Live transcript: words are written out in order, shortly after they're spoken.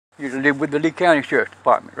You live with the Lee County Sheriff's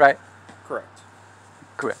Department, right? Correct.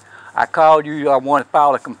 Correct. I called you. I want to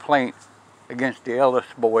file a complaint against the Ellis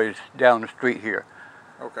boys down the street here.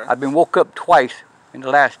 Okay. I've been woke up twice in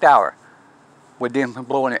the last hour with them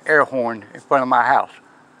blowing an air horn in front of my house.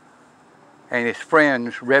 And his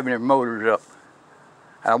friends revving their motors up.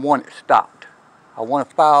 And I want it stopped. I want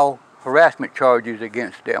to file harassment charges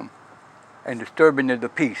against them and disturbing of the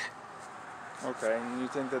peace. Okay, and you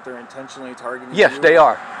think that they're intentionally targeting you? Yes, they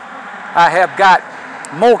are. I have got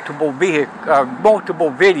multiple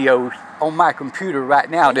videos on my computer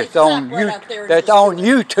right now that's on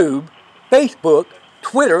YouTube, Facebook,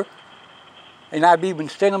 Twitter, and I've even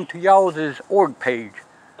sent them to y'all's org page.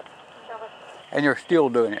 And they're still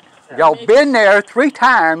doing it. Y'all been there 3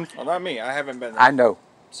 times. Well, not me. I haven't been there. I know.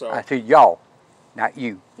 So I said y'all, not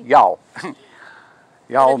you. Y'all.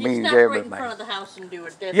 Y'all means everybody. Right in front of the house and do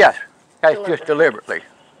it. Yes, that's just deliberately.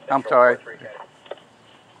 I'm sorry.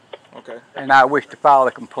 Okay. And I wish to file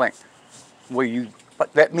a complaint. Will you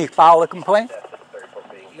let me file a complaint?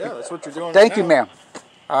 Yeah, that's what you're doing. Thank you, ma'am.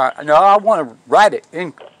 No, I want to write it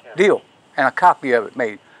in deal and a copy of it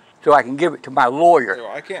made so I can give it to my lawyer. So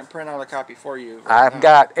I can't print out a copy for you. I've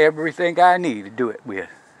got everything I need to do it with.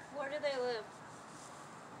 Where do they live?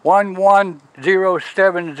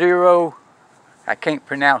 11070. I can't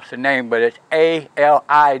pronounce the name, but it's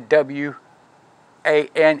ALIWANNA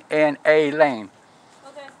Lane.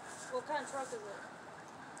 Okay. What kind of truck is it?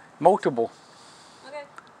 Multiple. Okay.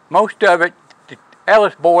 Most of it, the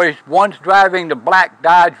Ellis boys, one's driving the black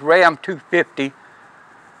Dodge Ram 250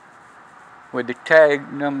 with the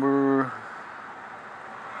tag number,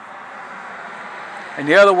 and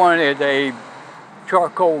the other one is a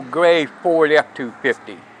charcoal gray Ford F-250.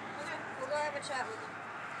 Okay, we'll go have a chat with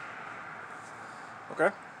them.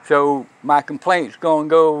 Okay. So my complaint's going to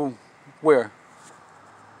go where?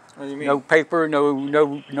 What do you mean? No paper, no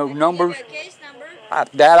numbers. Give you a case number.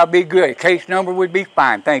 That'll be good. Case number would be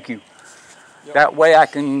fine. Thank you. Yep. That way I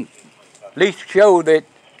can at least show that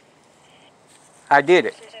I did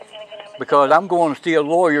it. Because I'm going to see a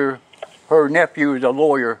lawyer. Her nephew is a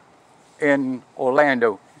lawyer in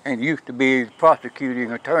Orlando and used to be the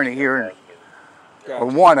prosecuting attorney here, or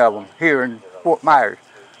one of them here in Fort.MYERS.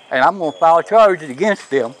 And I'm going to file charges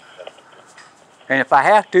against them. And if I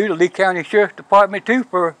have to, the Lee County Sheriff's Department too,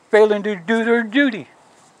 for failing to do their duty.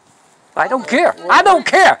 I don't care. I don't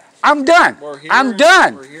care. I'm done. I'm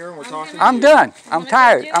done. We're here and we're talking. I'm done. I'm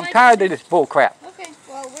tired. I'm tired of this bull crap. Okay,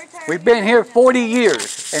 well, we're tired. We've been here 40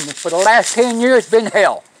 years, and for the last 10 years, it's been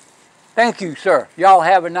hell. Thank you, sir. Y'all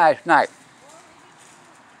have a nice night.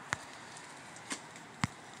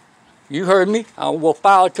 You heard me. I will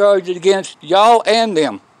file charges against y'all and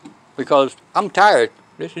them because I'm tired.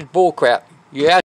 This is bull crap. You asked